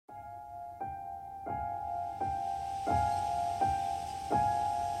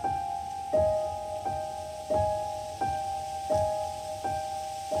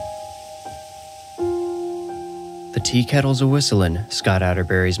tea kettle's a-whistlin', Scott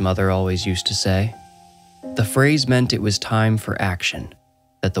Atterbury's mother always used to say. The phrase meant it was time for action,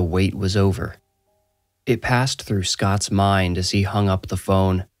 that the wait was over. It passed through Scott's mind as he hung up the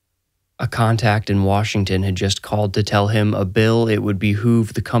phone. A contact in Washington had just called to tell him a bill it would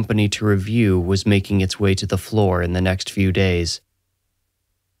behoove the company to review was making its way to the floor in the next few days.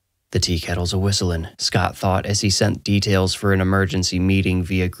 The tea kettle's a-whistlin', Scott thought as he sent details for an emergency meeting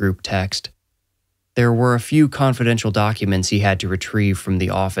via group text. There were a few confidential documents he had to retrieve from the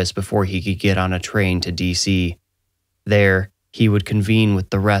office before he could get on a train to D.C. There, he would convene with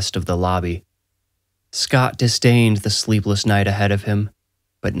the rest of the lobby. Scott disdained the sleepless night ahead of him,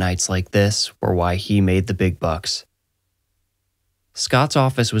 but nights like this were why he made the big bucks. Scott's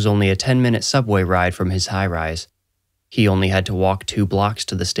office was only a 10-minute subway ride from his high-rise. He only had to walk 2 blocks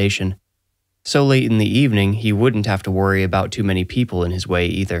to the station. So late in the evening, he wouldn't have to worry about too many people in his way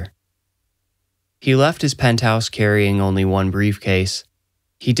either. He left his penthouse carrying only 1 briefcase.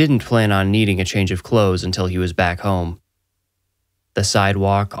 He didn't plan on needing a change of clothes until he was back home. The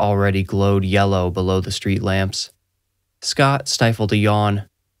sidewalk already glowed yellow below the street lamps. Scott stifled a yawn,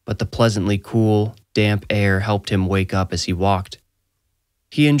 but the pleasantly cool, damp air helped him wake up as he walked.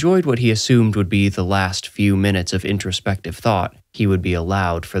 He enjoyed what he assumed would be the last few minutes of introspective thought he would be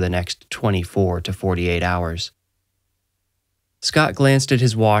allowed for the next 24 to 48 hours. Scott glanced at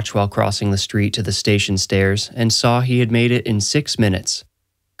his watch while crossing the street to the station stairs and saw he had made it in 6 minutes.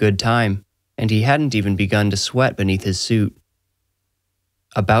 Good time, and he hadn't even begun to sweat beneath his suit.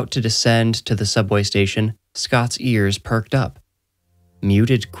 About to descend to the subway station, Scott's ears perked up.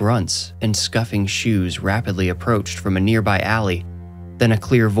 Muted grunts and scuffing shoes rapidly approached from a nearby alley. Then a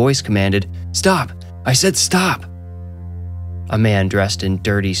clear voice commanded, "Stop! I said stop!" A man dressed in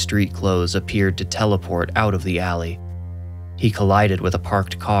dirty street clothes appeared to teleport out of the alley. He collided with a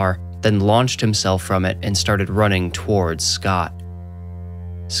parked car, then launched himself from it and started running towards Scott.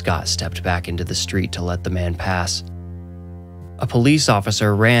 Scott stepped back into the street to let the man pass. A police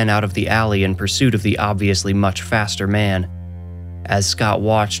officer ran out of the alley in pursuit of the obviously much faster man. As Scott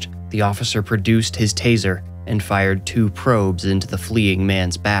watched, the officer produced his taser and fired 2 probes into the fleeing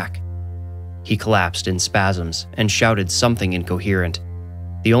man's back. He collapsed in spasms and shouted something incoherent.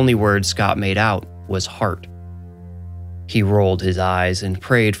 The only word Scott made out was heart. He rolled his eyes and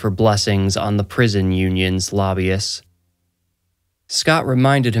prayed for blessings on the prison union's lobbyists. Scott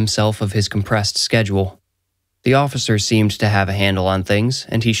reminded himself of his compressed schedule. The officer seemed to have a handle on things,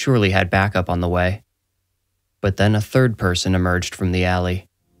 and he surely had backup on the way. But then a 3rd person emerged from the alley.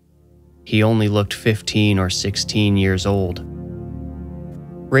 He only looked 15 or 16 years old.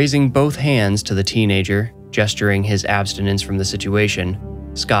 Raising both hands to the teenager, gesturing his abstinence from the situation,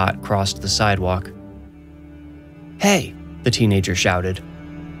 Scott crossed the sidewalk. "Hey!" the teenager shouted.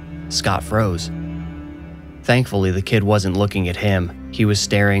 Scott froze. Thankfully, the kid wasn't looking at him. He was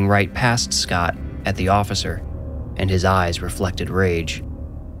staring right past Scott, at the officer, and his eyes reflected rage.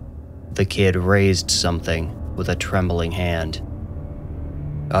 The kid raised something with a trembling hand.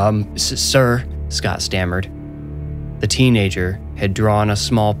 Sir," Scott stammered. The teenager had drawn a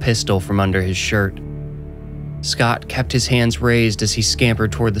small pistol from under his shirt. Scott kept his hands raised as he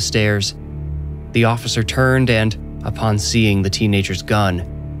scampered toward the stairs. The officer turned and, upon seeing the teenager's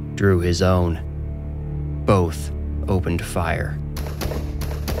gun, drew his own. Both opened fire.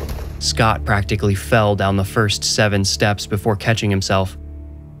 Scott practically fell down the first 7 steps before catching himself.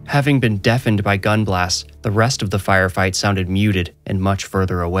 Having been deafened by gun blasts, the rest of the firefight sounded muted and much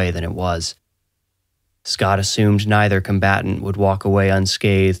further away than it was. Scott assumed neither combatant would walk away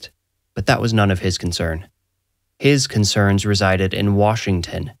unscathed, but that was none of his concern. His concerns resided in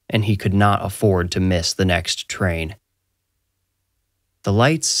Washington, and he could not afford to miss the next train. The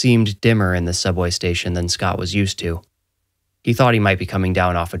lights seemed dimmer in the subway station than Scott was used to. He thought he might be coming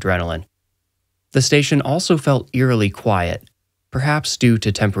down off adrenaline. The station also felt eerily quiet, perhaps due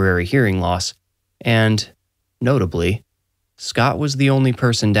to temporary hearing loss, and, notably, Scott was the only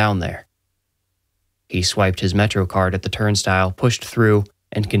person down there. He swiped his Metro card at the turnstile, pushed through,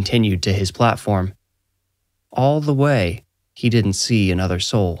 and continued to his platform. All the way, he didn't see another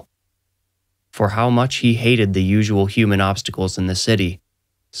soul. For how much he hated the usual human obstacles in the city,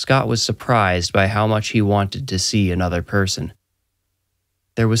 Scott was surprised by how much he wanted to see another person.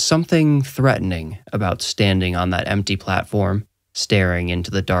 There was something threatening about standing on that empty platform, staring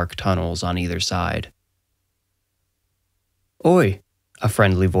into the dark tunnels on either side. "Oi," a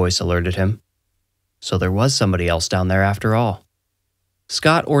friendly voice alerted him. So there was somebody else down there after all.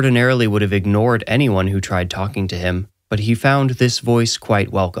 Scott ordinarily would have ignored anyone who tried talking to him, but he found this voice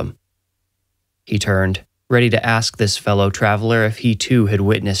quite welcome. He turned, ready to ask this fellow traveler if he too had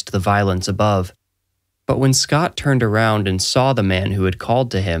witnessed the violence above. But when Scott turned around and saw the man who had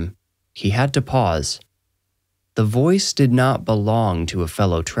called to him, he had to pause. The voice did not belong to a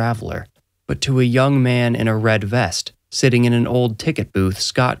fellow traveler, but to a young man in a red vest sitting in an old ticket booth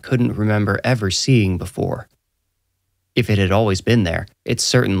Scott couldn't remember ever seeing before. If it had always been there, it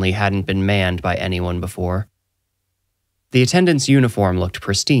certainly hadn't been manned by anyone before. The attendant's uniform looked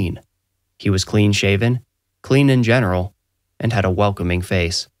pristine. He was clean-shaven, clean in general, and had a welcoming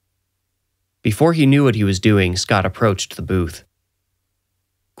face. Before he knew what he was doing, Scott approached the booth.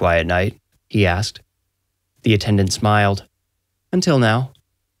 "Quiet night?" he asked. The attendant smiled. "Until now."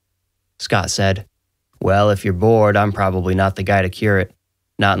 Scott said, "Well, if you're bored, I'm probably not the guy to cure it.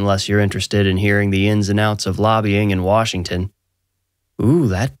 Not unless you're interested in hearing the ins and outs of lobbying in Washington." "Ooh,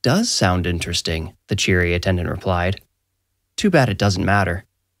 that does sound interesting," the cheery attendant replied. "Too bad it doesn't matter."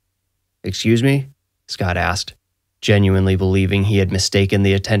 "Excuse me?" Scott asked, genuinely believing he had mistaken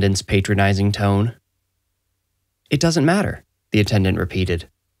the attendant's patronizing tone. "It doesn't matter," the attendant repeated.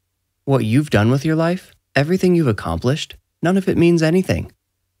 "What you've done with your life, everything you've accomplished, none of it means anything."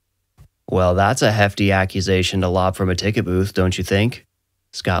 "Well, that's a hefty accusation to lob from a ticket booth, don't you think?"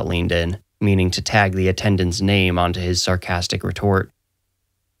 Scott leaned in, meaning to tag the attendant's name onto his sarcastic retort.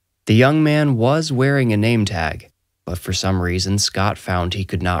 The young man was wearing a name tag, but for some reason Scott found he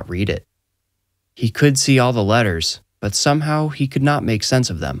could not read it. He could see all the letters, but somehow he could not make sense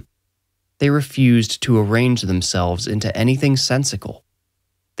of them. They refused to arrange themselves into anything sensical.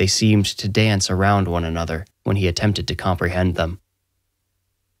 They seemed to dance around one another when he attempted to comprehend them.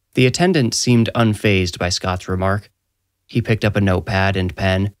 The attendant seemed unfazed by Scott's remark. He picked up a notepad and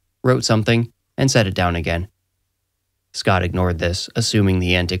pen, wrote something, and set it down again. Scott ignored this, assuming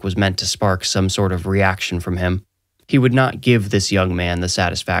the antic was meant to spark some sort of reaction from him. He would not give this young man the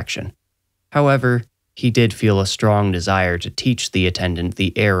satisfaction. However, he did feel a strong desire to teach the attendant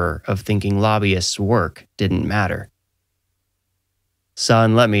the error of thinking lobbyists' work didn't matter.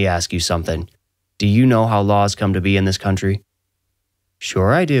 "Son, let me ask you something. Do you know how laws come to be in this country?"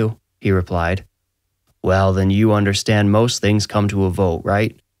 "Sure I do," he replied. "Well, then you understand most things come to a vote,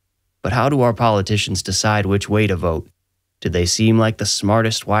 right? But how do our politicians decide which way to vote? Do they seem like the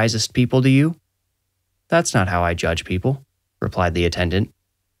smartest, wisest people to you?" "That's not how I judge people," replied the attendant.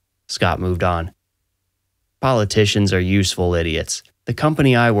 Scott moved on. "Politicians are useful idiots. The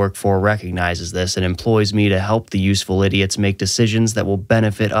company I work for recognizes this and employs me to help the useful idiots make decisions that will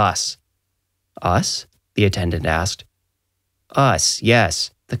benefit us." "Us?" the attendant asked. "Us,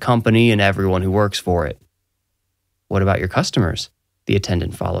 yes, the company and everyone who works for it." "What about your customers?" the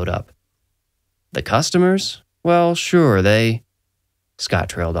attendant followed up. "The customers? Well, sure, they—" Scott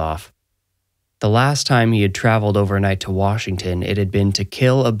trailed off. The last time he had traveled overnight to Washington, it had been to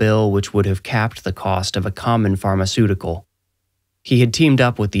kill a bill which would have capped the cost of a common pharmaceutical. He had teamed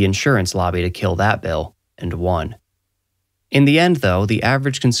up with the insurance lobby to kill that bill, and won. In the end, though, the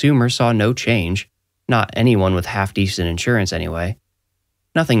average consumer saw no change. Not anyone with half-decent insurance, anyway.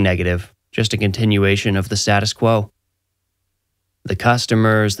 Nothing negative, just a continuation of the status quo. "The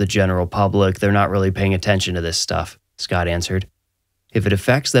customers, the general public, they're not really paying attention to this stuff," Scott answered. "If it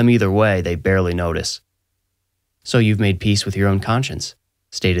affects them either way, they barely notice." "So you've made peace with your own conscience,"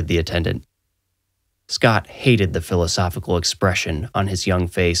 stated the attendant. Scott hated the philosophical expression on his young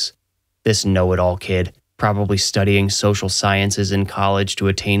face. This know-it-all kid, probably studying social sciences in college to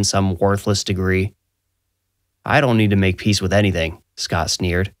attain some worthless degree. "I don't need to make peace with anything," Scott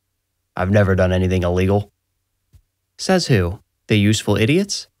sneered. "I've never done anything illegal." "Says who? The useful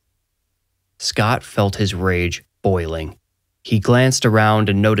idiots?" Scott felt his rage boiling. He glanced around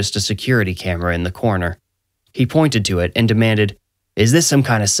and noticed a security camera in the corner. He pointed to it and demanded, "Is this some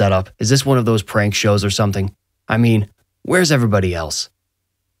kind of setup? Is this one of those prank shows or something? I mean, where's everybody else?"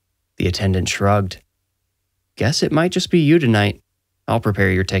 The attendant shrugged. "Guess it might just be you tonight. I'll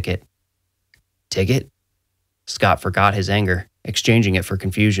prepare your ticket." "Ticket?" Scott forgot his anger, exchanging it for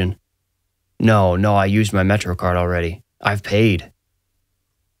confusion. No, I used my Metro card already. I've paid."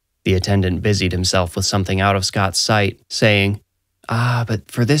 The attendant busied himself with something out of Scott's sight, saying, But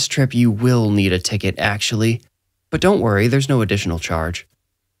for this trip you will need a ticket, actually. But don't worry, there's no additional charge."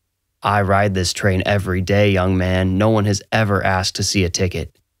 "I ride this train every day, young man. No one has ever asked to see a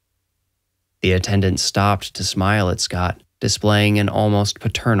ticket." The attendant stopped to smile at Scott, displaying an almost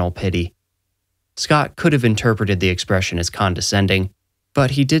paternal pity. Scott could have interpreted the expression as condescending,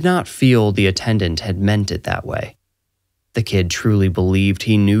 but he did not feel the attendant had meant it that way. The kid truly believed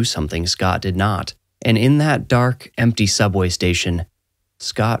he knew something Scott did not, and in that dark, empty subway station,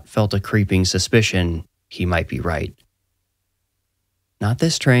 Scott felt a creeping suspicion he might be right. "Not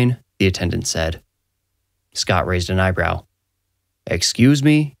this train," the attendant said. Scott raised an eyebrow. "Excuse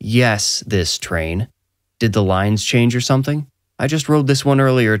me? Yes, this train. Did the lines change or something? I just rode this one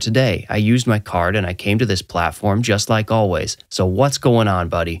earlier today. I used my card and I came to this platform just like always. So what's going on,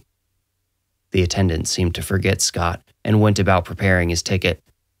 buddy?" The attendant seemed to forget Scott and went about preparing his ticket.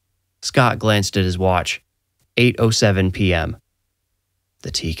 Scott glanced at his watch. 8:07 p.m. The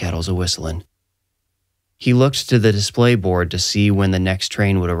tea kettle's a-whistling. He looked to the display board to see when the next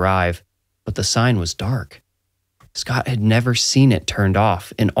train would arrive, but the sign was dark. Scott had never seen it turned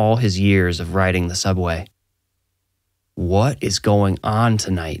off in all his years of riding the subway. "What is going on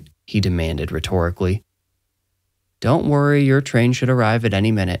tonight?" he demanded rhetorically. "Don't worry, your train should arrive at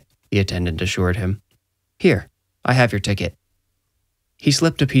any minute," the attendant assured him. "Here, I have your ticket." He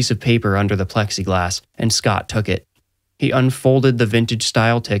slipped a piece of paper under the plexiglass, and Scott took it. He unfolded the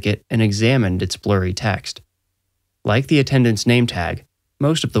vintage-style ticket and examined its blurry text. Like the attendant's name tag,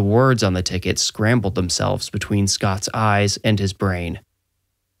 most of the words on the ticket scrambled themselves between Scott's eyes and his brain.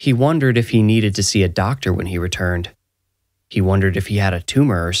 He wondered if he needed to see a doctor when he returned. He wondered if he had a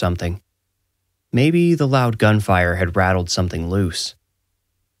tumor or something. Maybe the loud gunfire had rattled something loose.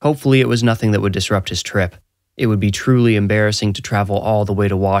 Hopefully it was nothing that would disrupt his trip. It would be truly embarrassing to travel all the way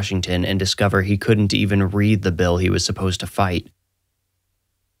to Washington and discover he couldn't even read the bill he was supposed to fight.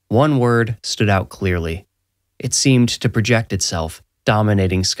 One word stood out clearly. It seemed to project itself,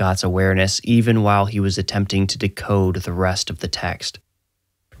 dominating Scott's awareness even while he was attempting to decode the rest of the text.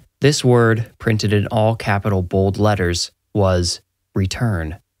 This word, printed in all capital bold letters, was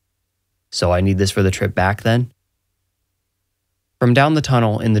return. "So I need this for the trip back then?" From down the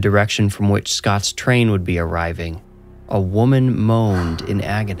tunnel in the direction from which Scott's train would be arriving, a woman moaned in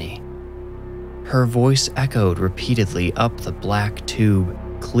agony. Her voice echoed repeatedly up the black tube,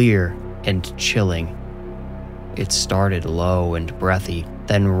 clear and chilling. It started low and breathy,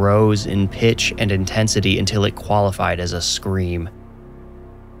 then rose in pitch and intensity until it qualified as a scream.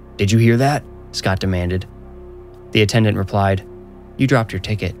 "Did you hear that?" Scott demanded. The attendant replied, "You dropped your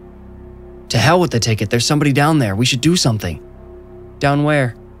ticket." "To hell with the ticket, there's somebody down there, we should do something." "Down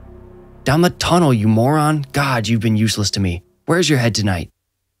where?" "Down the tunnel, you moron. God, you've been useless to me. Where's your head tonight?"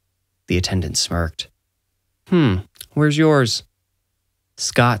 The attendant smirked. Where's yours?"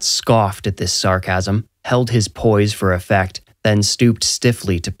 Scott scoffed at this sarcasm, held his poise for effect, then stooped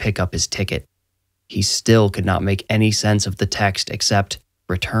stiffly to pick up his ticket. He still could not make any sense of the text except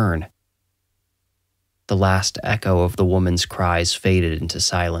return. The last echo of the woman's cries faded into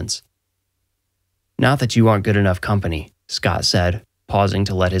silence. "Not that you aren't good enough company," Scott said, pausing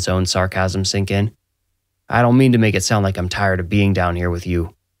to let his own sarcasm sink in. "I don't mean to make it sound like I'm tired of being down here with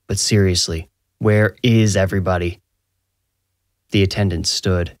you, but seriously, where is everybody?" The attendant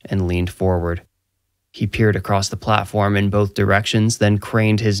stood and leaned forward. He peered across the platform in both directions, then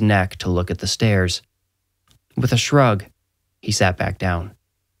craned his neck to look at the stairs. With a shrug, he sat back down.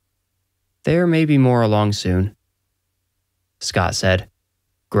 "There may be more along soon." Scott said,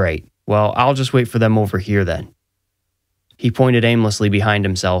 "Great. Well, I'll just wait for them over here then." He pointed aimlessly behind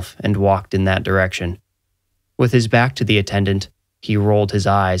himself and walked in that direction. With his back to the attendant, he rolled his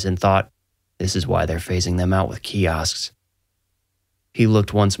eyes and thought, this is why they're phasing them out with kiosks. He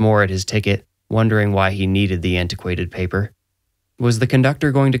looked once more at his ticket, wondering why he needed the antiquated paper. Was the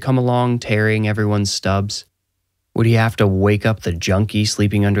conductor going to come along tearing everyone's stubs? Would he have to wake up the junkie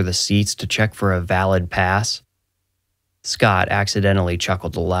sleeping under the seats to check for a valid pass? Scott accidentally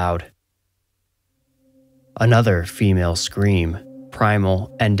chuckled aloud. Another female scream,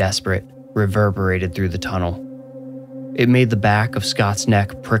 primal and desperate, reverberated through the tunnel. It made the back of Scott's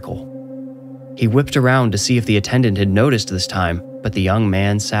neck prickle. He whipped around to see if the attendant had noticed this time, but the young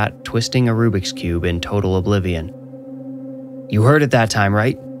man sat twisting a Rubik's Cube in total oblivion. "You heard it that time,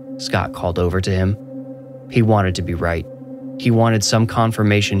 right?" Scott called over to him. He wanted to be right. He wanted some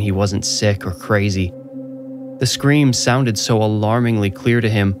confirmation he wasn't sick or crazy. The scream sounded so alarmingly clear to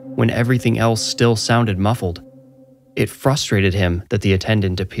him when everything else still sounded muffled. It frustrated him that the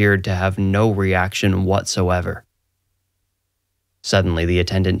attendant appeared to have no reaction whatsoever. Suddenly, the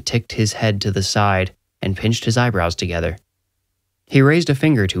attendant ticked his head to the side and pinched his eyebrows together. He raised a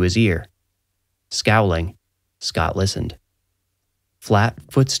finger to his ear. Scowling, Scott listened. Flat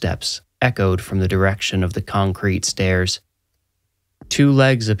footsteps echoed from the direction of the concrete stairs. 2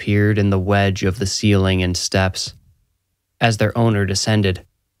 legs appeared in the wedge of the ceiling and steps. As their owner descended,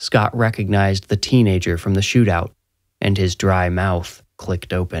 Scott recognized the teenager from the shootout, and his dry mouth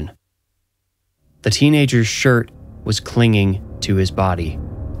clicked open. The teenager's shirt was clinging to his body,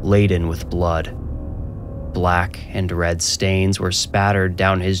 laden with blood. Black and red stains were spattered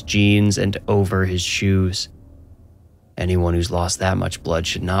down his jeans and over his shoes. Anyone who's lost that much blood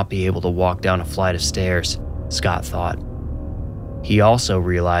should not be able to walk down a flight of stairs, Scott thought. He also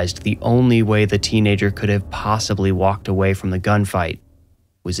realized the only way the teenager could have possibly walked away from the gunfight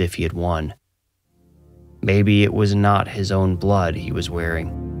was if he had won. Maybe it was not his own blood he was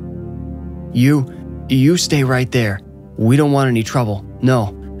wearing. You stay right there. We don't want any trouble.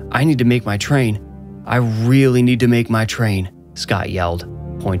 No, I need to make my train. I really need to make my train, Scott yelled,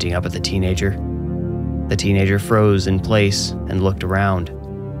 pointing up at the teenager. The teenager froze in place and looked around.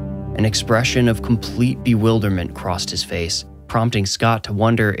 An expression of complete bewilderment crossed his face, prompting Scott to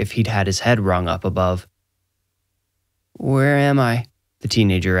wonder if he'd had his head rung up above. "Where am I?" the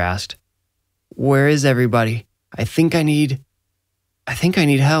teenager asked. "Where is everybody? I think I need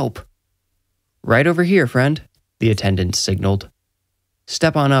help." "Right over here, friend," the attendant signaled.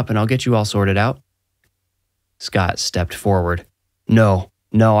 "Step on up and I'll get you all sorted out." Scott stepped forward. No,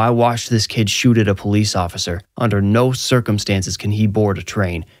 I watched this kid shoot at a police officer. Under no circumstances can he board a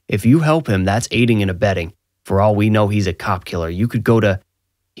train. If you help him, that's aiding and abetting. For all we know, he's a cop killer. You could go to..."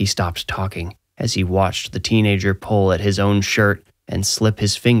 He stopped talking as he watched the teenager pull at his own shirt and slip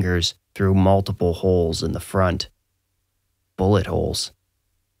his fingers through multiple holes in the front. Bullet holes.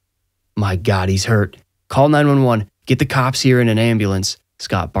 "My God, he's hurt. Call 911. Get the cops here in an ambulance,"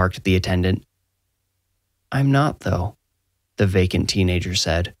 Scott barked at the attendant. "I'm not, though," the vacant teenager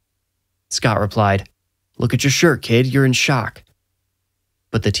said. Scott replied, "Look at your shirt, kid. You're in shock."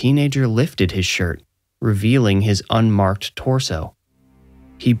 But the teenager lifted his shirt, revealing his unmarked torso.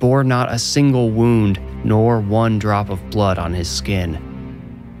 He bore not a single wound nor one drop of blood on his skin.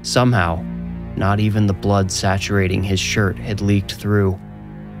 Somehow, not even the blood saturating his shirt had leaked through.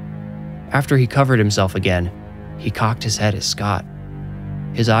 After he covered himself again, he cocked his head at Scott.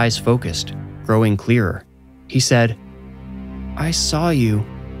 His eyes focused, growing clearer. He said, "I saw you.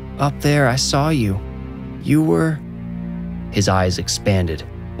 Up there, I saw you. You were..." His eyes expanded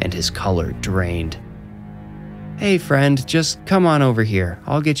and his color drained. "Hey friend, just come on over here.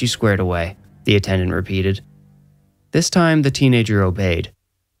 I'll get you squared away," the attendant repeated. This time the teenager obeyed.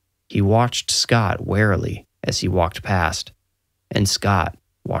 He watched Scott warily as he walked past, and Scott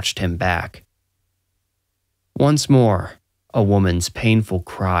watched him back. Once more, a woman's painful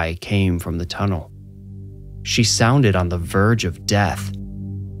cry came from the tunnel. She sounded on the verge of death.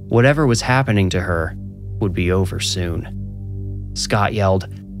 Whatever was happening to her would be over soon. Scott yelled,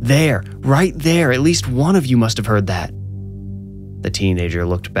 "There, right there, at least one of you must have heard that." The teenager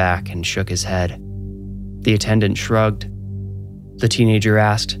looked back and shook his head. The attendant shrugged. The teenager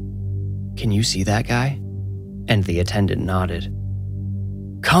asked, "Can you see that guy?" And the attendant nodded.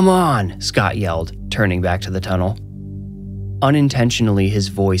 "Come on," Scott yelled, turning back to the tunnel. Unintentionally, his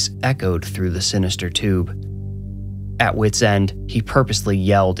voice echoed through the sinister tube. At wit's end, he purposely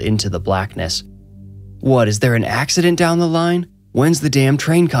yelled into the blackness. "What, is there an accident down the line? When's the damn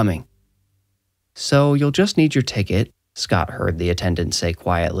train coming?" "So you'll just need your ticket," Scott heard the attendant say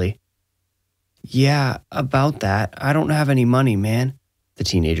quietly. "Yeah, about that. I don't have any money, man," the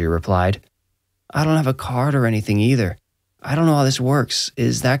teenager replied. "I don't have a card or anything either. I don't know how this works.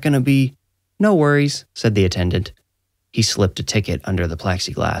 Is that gonna be..." "No worries," said the attendant. He slipped a ticket under the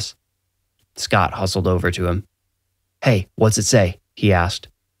plexiglass. Scott hustled over to him. "Hey, what's it say?" he asked.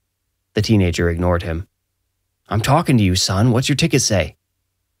 The teenager ignored him. "I'm talking to you, son. What's your ticket say?"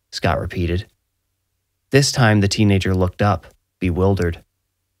 Scott repeated. This time the teenager looked up, bewildered.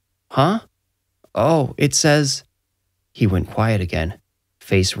 "Huh? Oh, it says..." He went quiet again,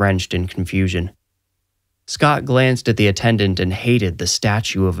 face wrenched in confusion. Scott glanced at the attendant and hated the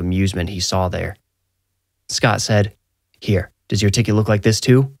statue of amusement he saw there. Scott said, "Here, does your ticket look like this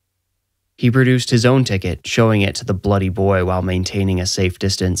too?" He produced his own ticket, showing it to the bloody boy while maintaining a safe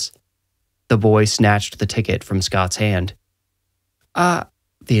distance. The boy snatched the ticket from Scott's hand.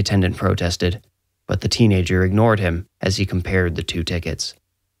 The attendant protested, but the teenager ignored him as he compared the two tickets.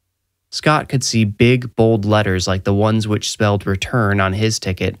 Scott could see big, bold letters like the ones which spelled return on his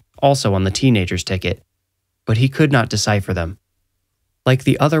ticket, also on the teenager's ticket, but he could not decipher them. Like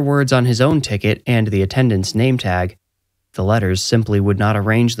the other words on his own ticket and the attendant's name tag, the letters simply would not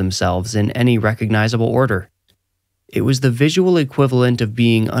arrange themselves in any recognizable order. It was the visual equivalent of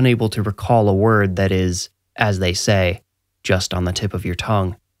being unable to recall a word that is, as they say, just on the tip of your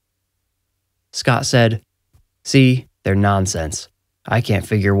tongue. Scott said, "See, they're nonsense. I can't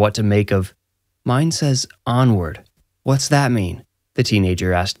figure what to make of..." "Mine says onward. What's that mean?" the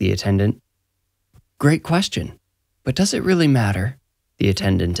teenager asked the attendant. "Great question. But does it really matter?" the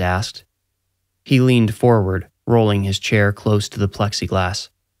attendant asked. He leaned forward, rolling his chair close to the plexiglass.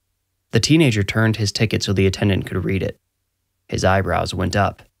 The teenager turned his ticket so the attendant could read it. His eyebrows went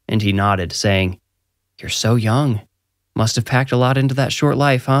up, and he nodded, saying, "You're so young. Must have packed a lot into that short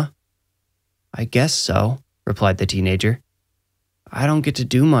life, huh?" "I guess so," replied the teenager. I don't get to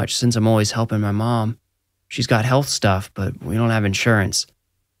do much since I'm always helping my mom. She's got health stuff, but we don't have insurance.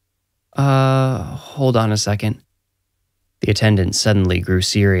 Hold on a second. The attendant suddenly grew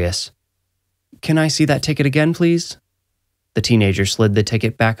serious. Can I see that ticket again, please? The teenager slid the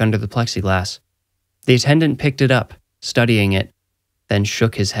ticket back under the plexiglass. The attendant picked it up, studying it, then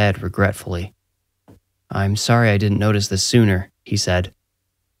shook his head regretfully. I'm sorry I didn't notice this sooner, he said.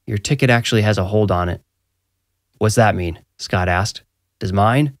 Your ticket actually has a hold on it. What's that mean? Scott asked. Does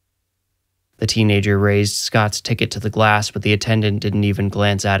mine? The teenager raised Scott's ticket to the glass, but the attendant didn't even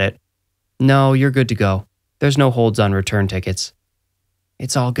glance at it. No, you're good to go. There's no holds on return tickets.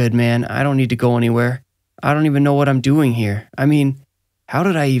 It's all good, man. I don't need to go anywhere. I don't even know what I'm doing here. I mean, how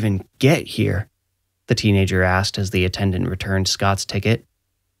did I even get here? The teenager asked as the attendant returned Scott's ticket.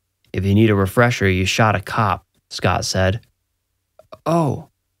 If you need a refresher, you shot a cop, Scott said. Oh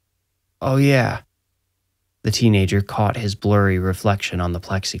yeah. The teenager caught his blurry reflection on the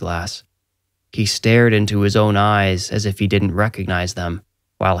plexiglass. He stared into his own eyes as if he didn't recognize them,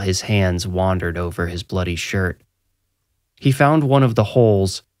 while his hands wandered over his bloody shirt. He found one of the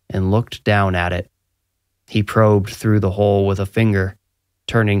holes and looked down at it. He probed through the hole with a finger,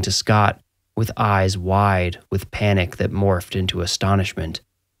 turning to Scott with eyes wide with panic that morphed into astonishment.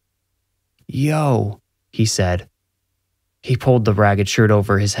 Yo, he said. He pulled the ragged shirt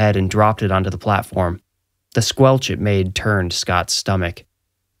over his head and dropped it onto the platform. The squelch it made turned Scott's stomach.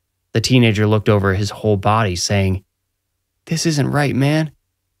 The teenager looked over his whole body, saying, This isn't right, man.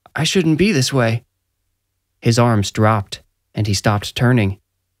 I shouldn't be this way. His arms dropped, and he stopped turning.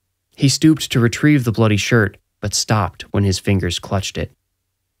 He stooped to retrieve the bloody shirt, but stopped when his fingers clutched it.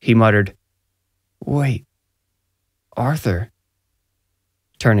 He muttered, Wait, Arthur.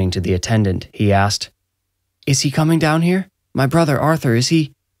 Turning to the attendant, he asked, Is he coming down here? My brother Arthur, is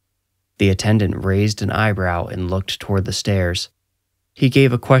he? The attendant raised an eyebrow and looked toward the stairs. He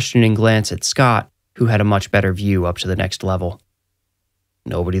gave a questioning glance at Scott, who had a much better view up to the next level.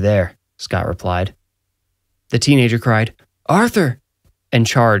 Nobody there, Scott replied. The teenager cried, Arthur! And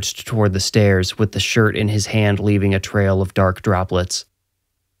charged toward the stairs with the shirt in his hand leaving a trail of dark droplets.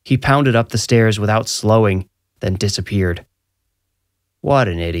 He pounded up the stairs without slowing, then disappeared. What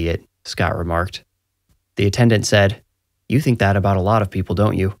an idiot, Scott remarked. The attendant said, You think that about a lot of people,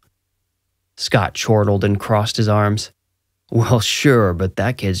 don't you? Scott chortled and crossed his arms. Well, sure, but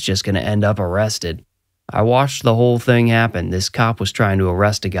that kid's just going to end up arrested. I watched the whole thing happen. This cop was trying to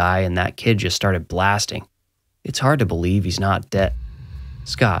arrest a guy, and that kid just started blasting. It's hard to believe he's not dead.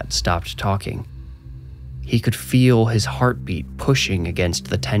 Scott stopped talking. He could feel his heartbeat pushing against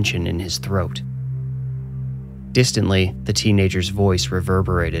the tension in his throat. Distantly, the teenager's voice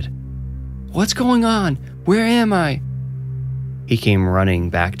reverberated. What's going on? Where am I? He came running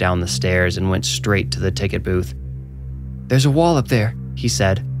back down the stairs and went straight to the ticket booth. There's a wall up there, he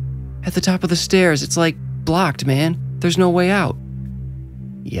said. At the top of the stairs, it's like blocked, man. There's no way out.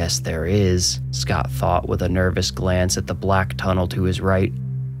 Yes, there is, Scott thought with a nervous glance at the black tunnel to his right.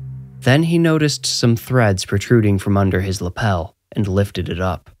 Then he noticed some threads protruding from under his lapel and lifted it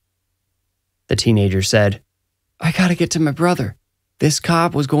up. The teenager said, I gotta get to my brother. This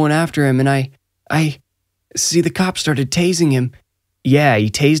cop was going after him and I see the cop started tasing him. Yeah, he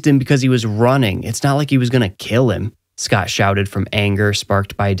tased him because he was running. It's not like he was gonna kill him, Scott shouted from anger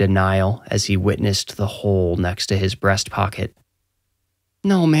sparked by denial as he witnessed the hole next to his breast pocket.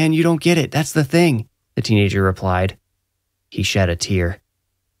 No, man, you don't get it. That's the thing, the teenager replied. He shed a tear.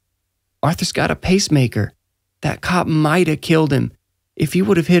 Arthur's got a pacemaker. That cop might have killed him. If he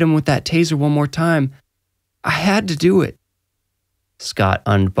would have hit him with that taser one more time, I had to do it. Scott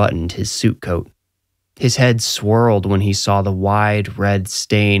unbuttoned his suit coat. His head swirled when he saw the wide red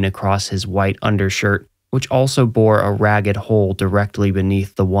stain across his white undershirt, which also bore a ragged hole directly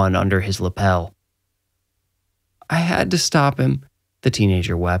beneath the one under his lapel. I had to stop him, the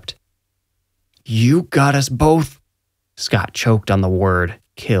teenager wept. You got us both. Scott choked on the word,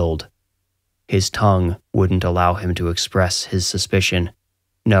 killed. His tongue wouldn't allow him to express his suspicion.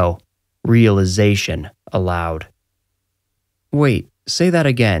 No, realization allowed. Wait, say that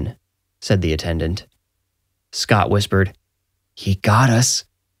again, said the attendant. Scott whispered, He got us,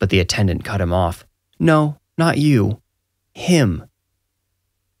 but the attendant cut him off. No, not you. Him.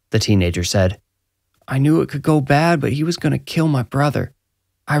 The teenager said, I knew it could go bad, but he was going to kill my brother.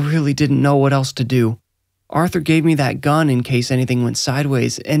 I really didn't know what else to do. Arthur gave me that gun in case anything went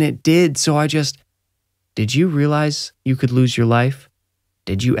sideways, and it did, so I just... Did you realize you could lose your life?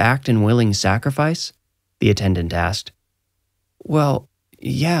 Did you act in willing sacrifice? The attendant asked. Well,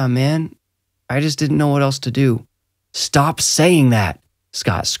 yeah, man. I just didn't know what else to do. Stop saying that,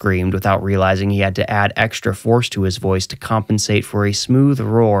 Scott screamed without realizing he had to add extra force to his voice to compensate for a smooth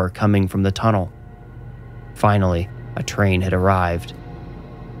roar coming from the tunnel. Finally, a train had arrived.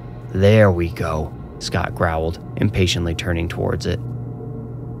 "There we go," Scott growled, impatiently turning towards it.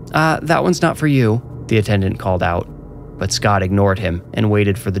 That one's not for you," the attendant called out, but Scott ignored him and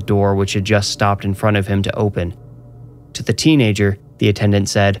waited for the door which had just stopped in front of him to open. To the teenager, the attendant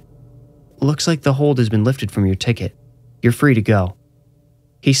said, "Looks like the hold has been lifted from your ticket. You're free to go."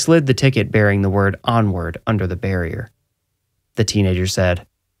 He slid the ticket bearing the word "onward" under the barrier. The teenager said,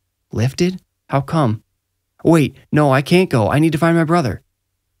 "Lifted? How come?" "Wait, no, I can't go. I need to find my brother."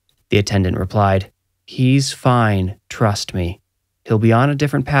 The attendant replied, "He's fine, trust me. He'll be on a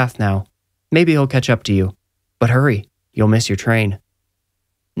different path now. Maybe he'll catch up to you. But hurry, you'll miss your train."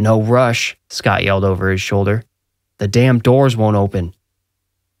 "No rush," Scott yelled over his shoulder. "The damn doors won't open."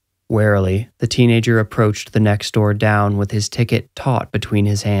 Warily, the teenager approached the next door down with his ticket taut between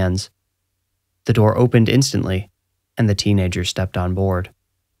his hands. The door opened instantly, and the teenager stepped on board.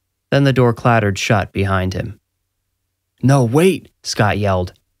 Then the door clattered shut behind him. "No, wait!" Scott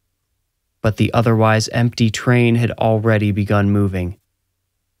yelled. But the otherwise empty train had already begun moving.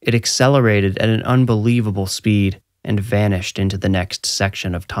 It accelerated at an unbelievable speed and vanished into the next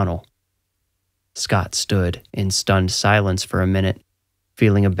section of tunnel. Scott stood in stunned silence for a minute,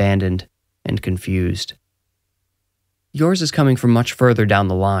 feeling abandoned and confused. "Yours is coming from much further down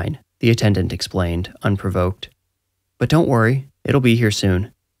the line," the attendant explained, unprovoked. "But don't worry, it'll be here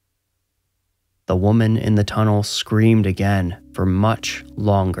soon." The woman in the tunnel screamed again for much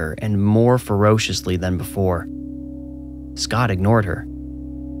longer and more ferociously than before. Scott ignored her.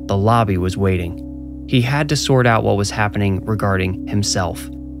 The lobby was waiting. He had to sort out what was happening regarding himself.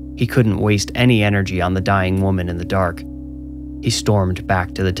 He couldn't waste any energy on the dying woman in the dark. He stormed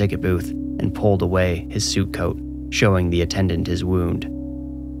back to the ticket booth and pulled away his suit coat, showing the attendant his wound.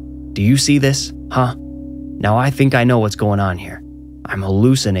 "Do you see this, huh? Now I think I know what's going on here. I'm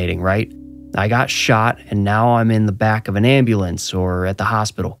hallucinating, right? I got shot and now I'm in the back of an ambulance or at the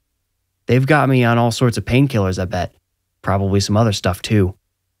hospital. They've got me on all sorts of painkillers, I bet. Probably some other stuff too.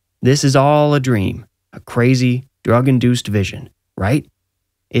 This is all a dream, a crazy, drug-induced vision, right?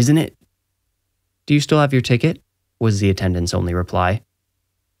 Isn't it?" "Do you still have your ticket?" was the attendant's only reply.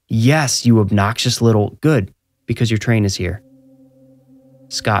 "Yes, you obnoxious little—" "Good, because your train is here."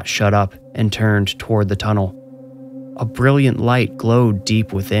 Scott shut up and turned toward the tunnel. A brilliant light glowed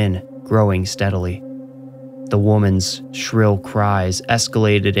deep within, growing steadily. The woman's shrill cries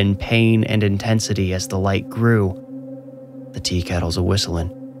escalated in pain and intensity as the light grew. The tea kettle's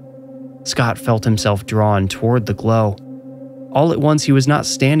a-whistling. Scott felt himself drawn toward the glow. All at once he was not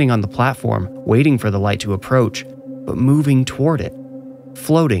standing on the platform, waiting for the light to approach, but moving toward it,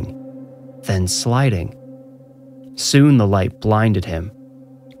 floating, then sliding. Soon the light blinded him.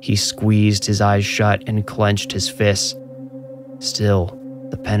 He squeezed his eyes shut and clenched his fists. Still,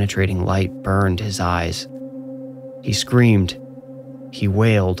 the penetrating light burned his eyes. He screamed. He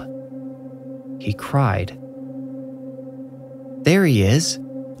wailed. He cried. "There he is,"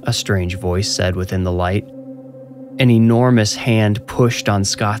 a strange voice said within the light. An enormous hand pushed on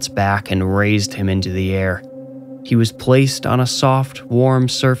Scott's back and raised him into the air. He was placed on a soft, warm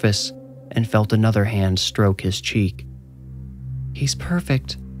surface and felt another hand stroke his cheek. "He's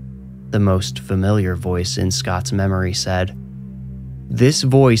perfect," the most familiar voice in Scott's memory said. This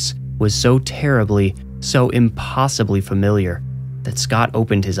voice was so terribly, so impossibly familiar that Scott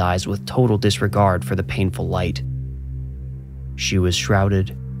opened his eyes with total disregard for the painful light. She was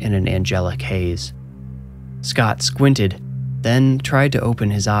shrouded in an angelic haze. Scott squinted, then tried to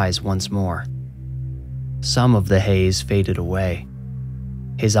open his eyes once more. Some of the haze faded away.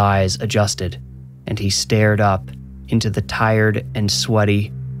 His eyes adjusted, and he stared up into the tired and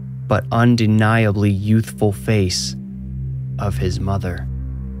sweaty, but undeniably youthful face of his mother.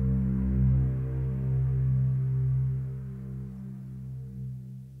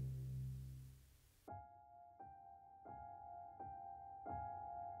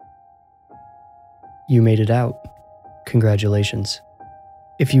 You made it out. Congratulations.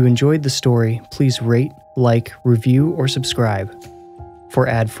 If you enjoyed the story, please rate, like, review, or subscribe. For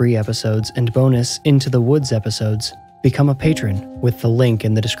ad-free episodes and bonus Into the Woods episodes, become a patron with the link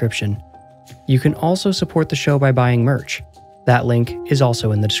in the description. You can also support the show by buying merch. That link is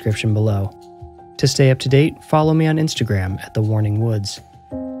also in the description below. To stay up to date, follow me on Instagram at The Warning Woods.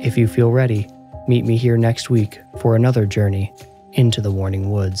 If you feel ready, meet me here next week for another journey into the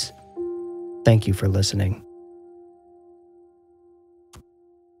Warning Woods. Thank you for listening.